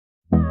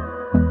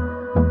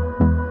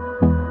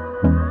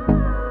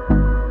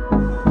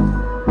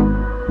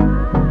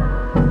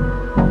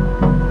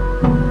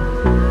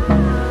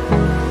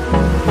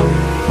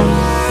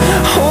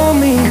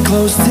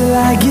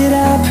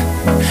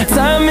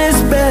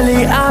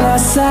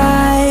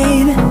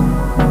side.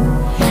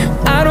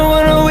 I don't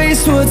wanna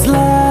waste what's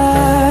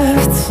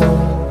left.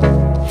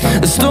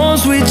 The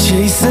storms we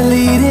chase are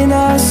leading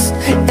us,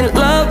 and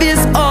love is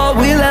all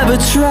we'll ever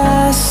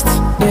trust.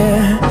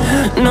 Yeah,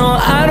 no,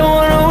 I don't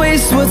wanna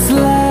waste what's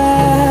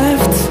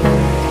left.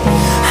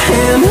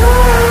 And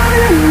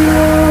on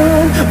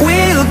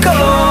we'll go,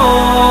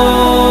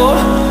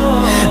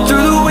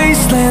 through the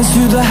wastelands,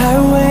 through the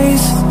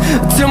highways,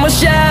 till my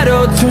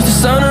shadow turns to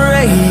sun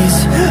rays.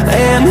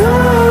 And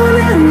on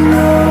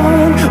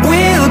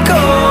we'll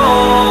go,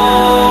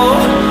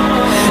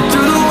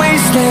 through the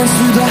wastelands,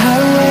 through the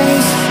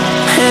highways,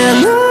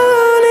 and on.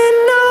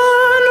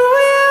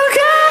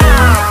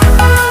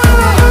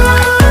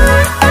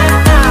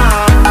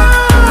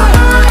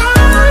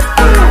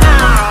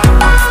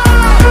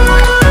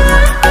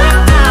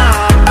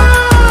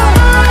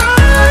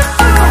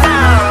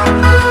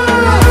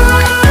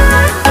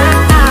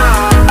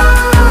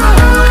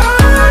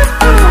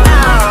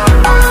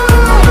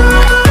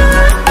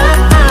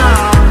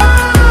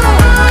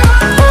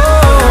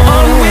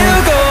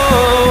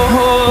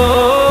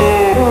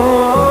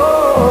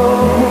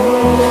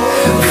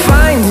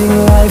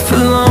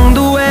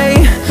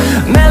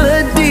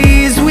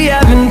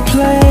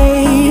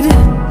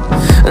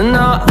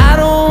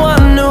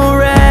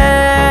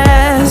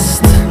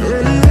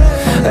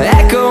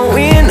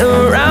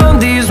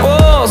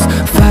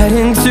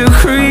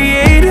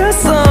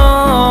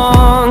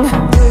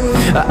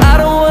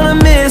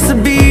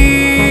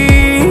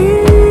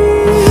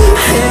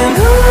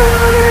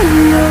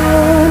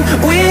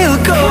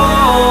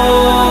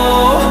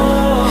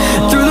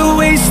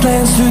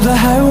 Through the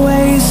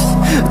highways,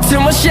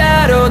 till my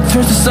shadow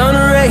turns to sun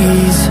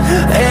rays.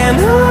 And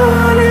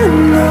on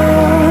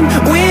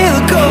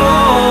we'll go,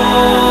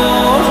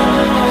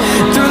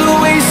 through the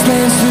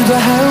wastelands, through the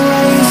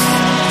highways,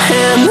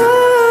 and on.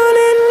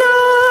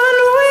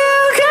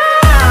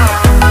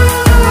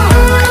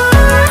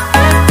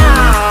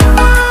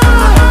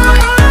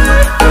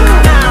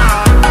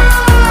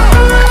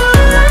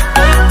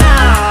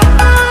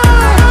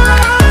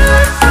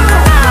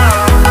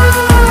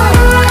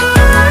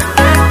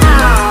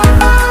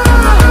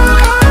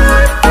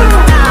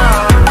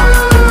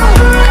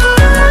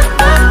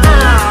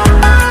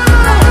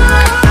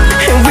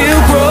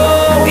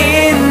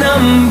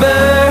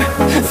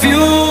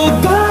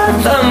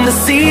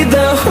 See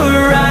the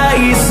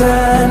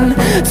horizon,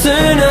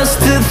 turn us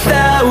to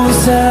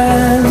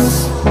thousands,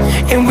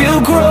 and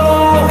we'll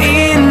grow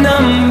in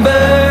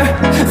number,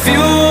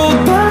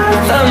 fueled by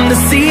them to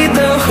see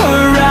the